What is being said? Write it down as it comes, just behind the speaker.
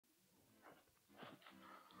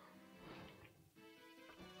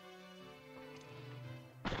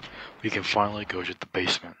we can finally go to the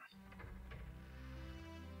basement.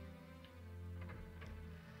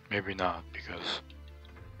 Maybe not, because...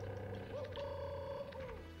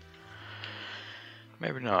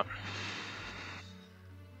 Maybe not.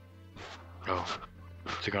 Oh.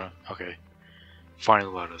 Is it gonna... Okay.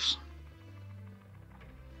 Finally let us.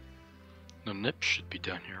 The nip should be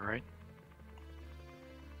down here, right?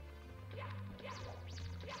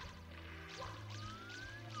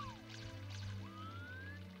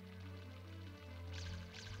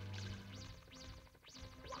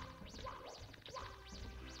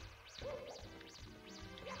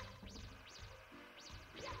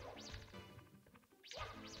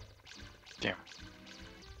 Damn.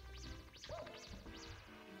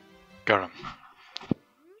 Got him.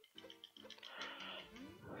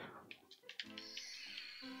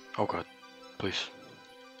 Oh god. Please.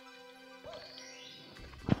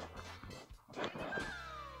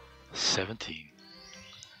 $17.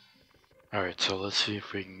 Alright, so let's see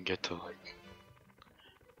if we can get to like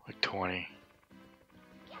 20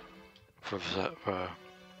 for that,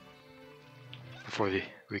 before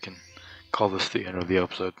we can call this the end of the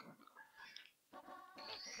episode.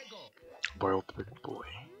 Boy, oh big boy.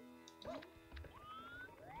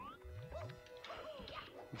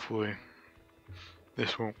 Hopefully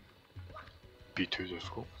this won't be too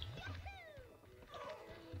difficult.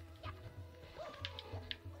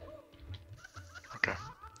 Okay,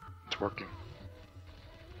 it's working.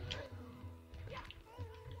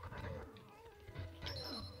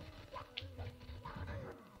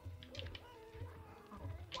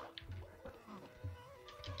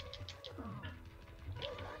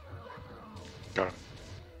 Got him.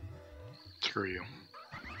 Screw you.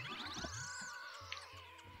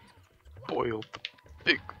 Boiled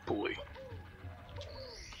big boy.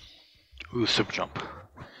 Ooh, super jump.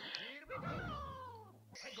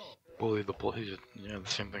 Bully the bully. Yeah, the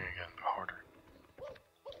same thing again, but harder.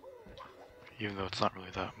 Even though it's not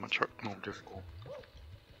really that much more difficult.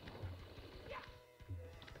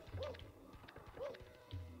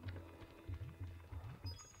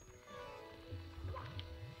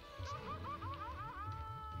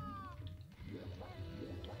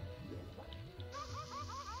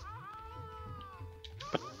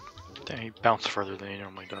 But he bounced further than he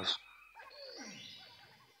normally does.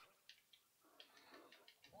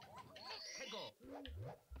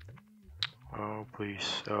 Oh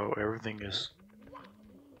please. Oh, everything is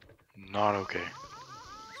not okay.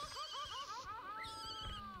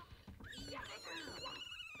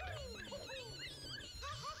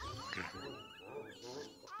 Okay.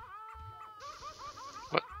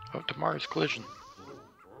 What? Oh, to Mario's collision.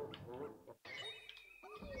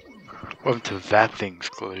 Welcome to that thing's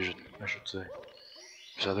collision, I should say.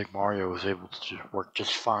 Because I think Mario was able to work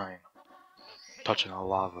just fine touching the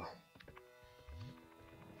lava.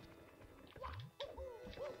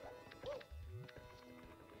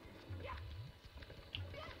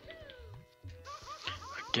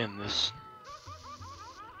 Again, this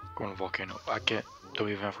going to volcano. I can't do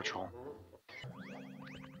event control.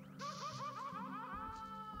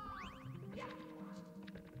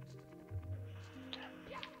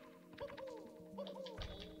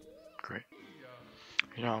 Great.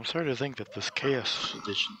 You know, I'm starting to think that this Chaos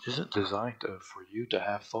Edition isn't designed for you to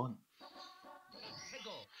have fun.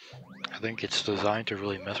 I think it's designed to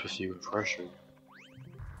really mess with you and frustrate you.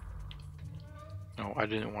 No, I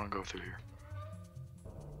didn't want to go through here.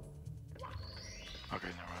 Okay,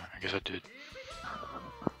 never mind. I guess I did.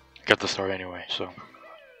 Got the start anyway, so.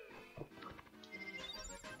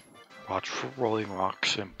 Watch for rolling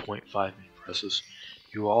rocks and 0.5 presses.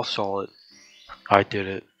 You all saw it. I did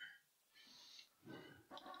it.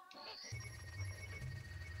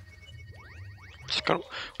 What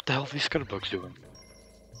the hell are these scutterbugs doing?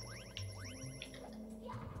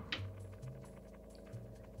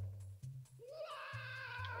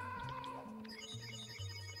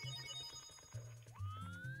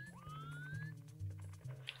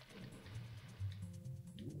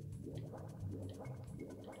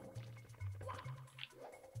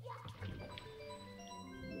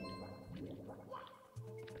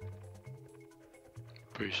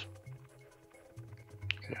 Please.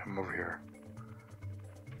 Okay, I'm over here.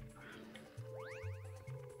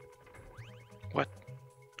 What?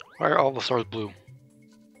 Why are all the stars blue?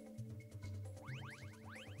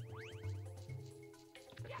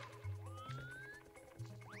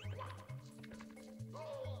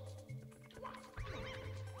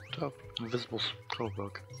 Oh, invisible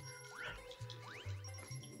scuttlebug.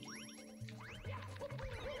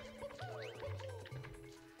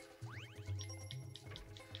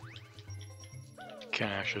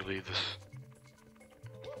 Can't actually leave this.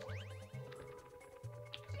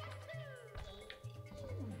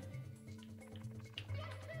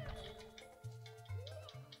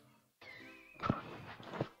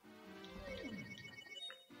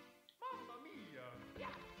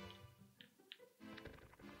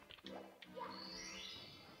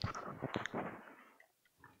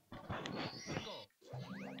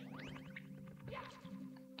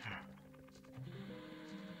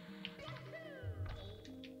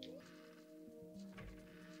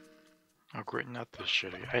 Oh great, not this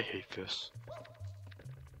shit. I hate this.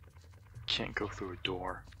 Can't go through a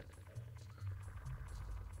door.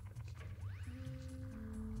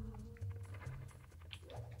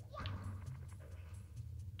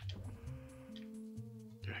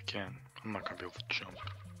 Yeah, I can. I'm not gonna be able to jump.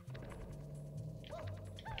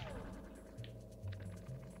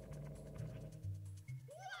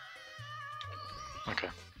 Okay.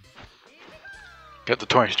 Got the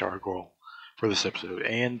 20-star goal for this episode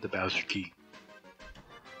and the Bowser key.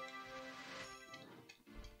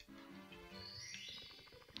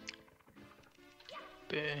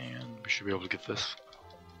 And we should be able to get this.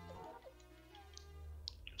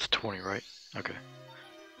 It's 20, right? Okay.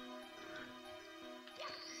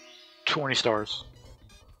 20 stars.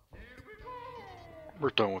 We're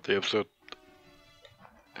done with the episode.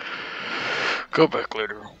 Go back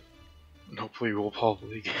later. And hopefully we'll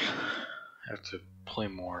probably have to play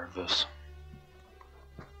more of this.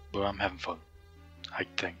 But I'm having fun. I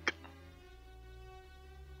think.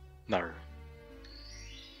 Not really.